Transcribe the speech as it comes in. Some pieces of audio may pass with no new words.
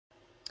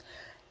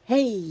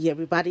Hey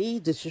everybody,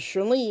 this is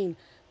Shirlene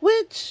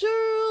with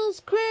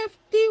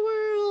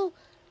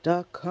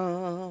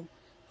Shirlscraftyworld.com,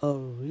 a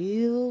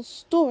real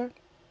store.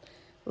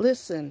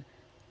 Listen,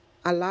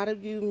 a lot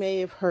of you may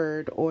have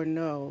heard or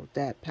know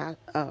that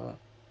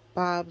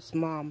Bob's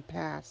mom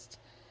passed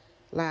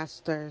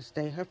last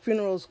Thursday. Her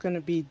funeral is going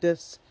to be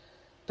this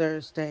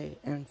Thursday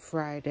and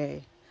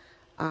Friday.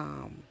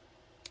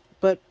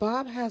 But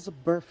Bob has a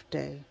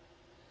birthday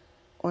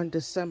on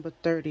December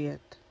 30th.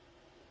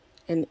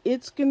 And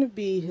it's going to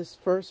be his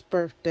first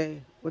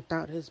birthday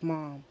without his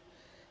mom.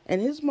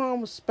 And his mom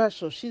was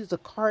special. She's a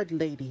card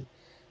lady.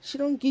 She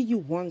don't give you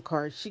one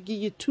card. She give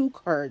you two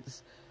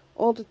cards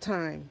all the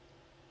time.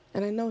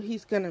 And I know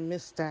he's going to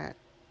miss that.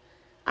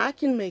 I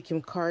can make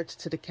him cards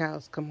till the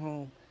cows come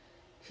home.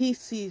 He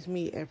sees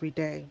me every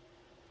day.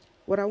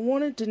 What I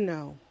wanted to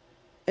know,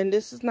 and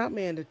this is not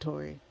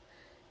mandatory,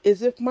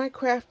 is if my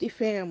crafty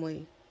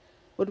family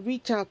would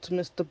reach out to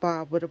Mr.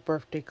 Bob with a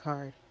birthday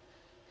card.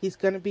 He's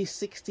going to be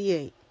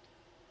 68.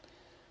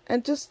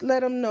 And just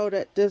let him know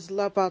that there's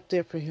love out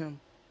there for him.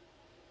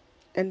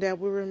 And that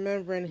we're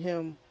remembering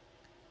him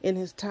in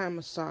his time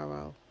of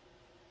sorrow.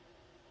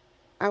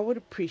 I would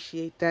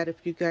appreciate that if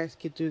you guys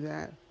could do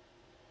that.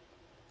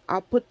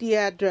 I'll put the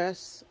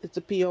address, it's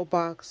a P.O.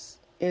 box,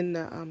 in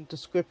the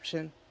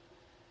description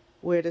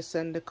where to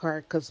send the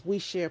card. Because we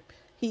share,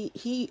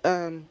 he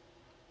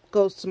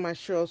goes to my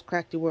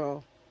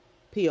Shirlscraftyworld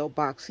P.O.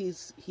 box.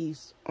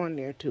 He's on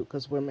there too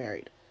because we're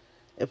married.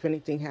 If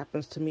anything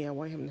happens to me, I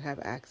want him to have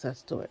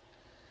access to it.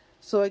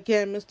 So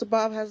again, Mr.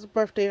 Bob has a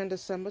birthday on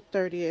December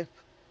 30th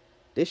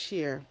this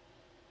year.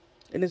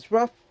 And it's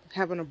rough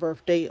having a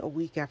birthday a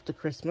week after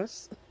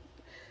Christmas.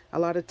 A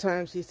lot of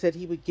times he said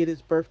he would get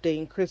his birthday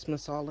and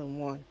Christmas all in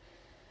one.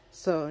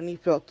 So, and he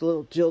felt a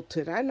little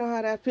jilted. I know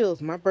how that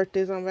feels. My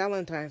birthday's on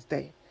Valentine's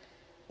Day.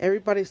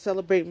 Everybody's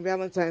celebrating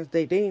Valentine's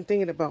Day. They ain't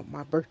thinking about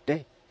my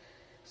birthday.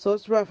 So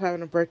it's rough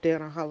having a birthday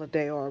on a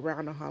holiday or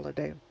around a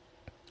holiday.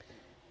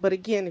 But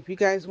again, if you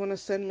guys want to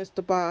send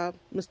Mr. Bob,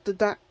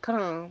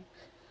 Mr.com,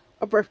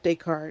 a birthday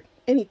card,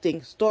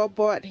 anything,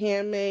 store-bought,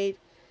 handmade,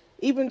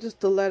 even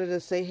just a letter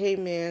to say, hey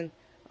man,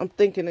 I'm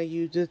thinking of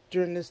you just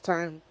during this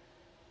time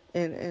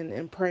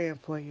and praying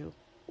for you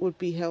would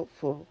be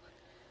helpful.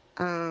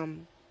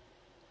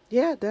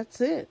 Yeah, that's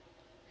it.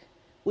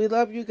 We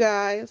love you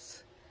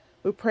guys.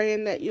 We're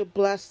praying that you're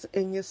blessed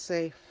and you're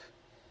safe.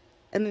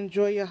 And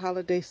enjoy your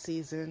holiday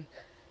season.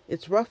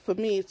 It's rough for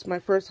me. It's my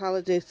first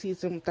holiday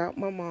season without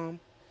my mom.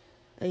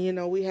 And, you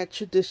know, we had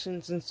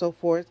traditions and so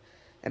forth.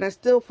 And I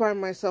still find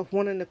myself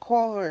wanting to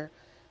call her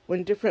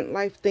when different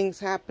life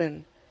things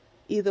happen,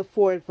 either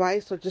for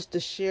advice or just to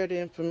share the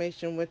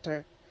information with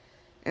her.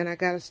 And I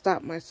got to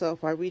stop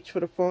myself. I reach for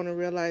the phone and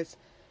realize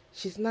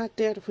she's not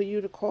there for you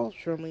to call,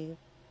 Shirlene.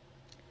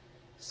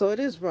 So it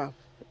is rough.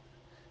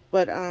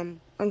 But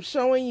I'm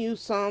showing you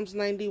Psalms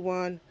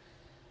 91,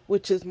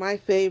 which is my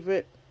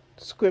favorite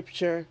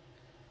scripture.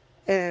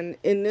 And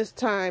in this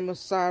time of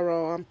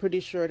sorrow, I'm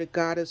pretty sure that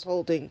God is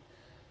holding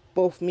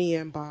both me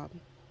and Bob.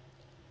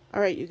 All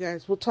right, you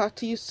guys, we'll talk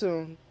to you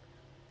soon.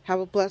 Have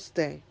a blessed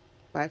day.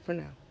 Bye for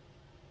now.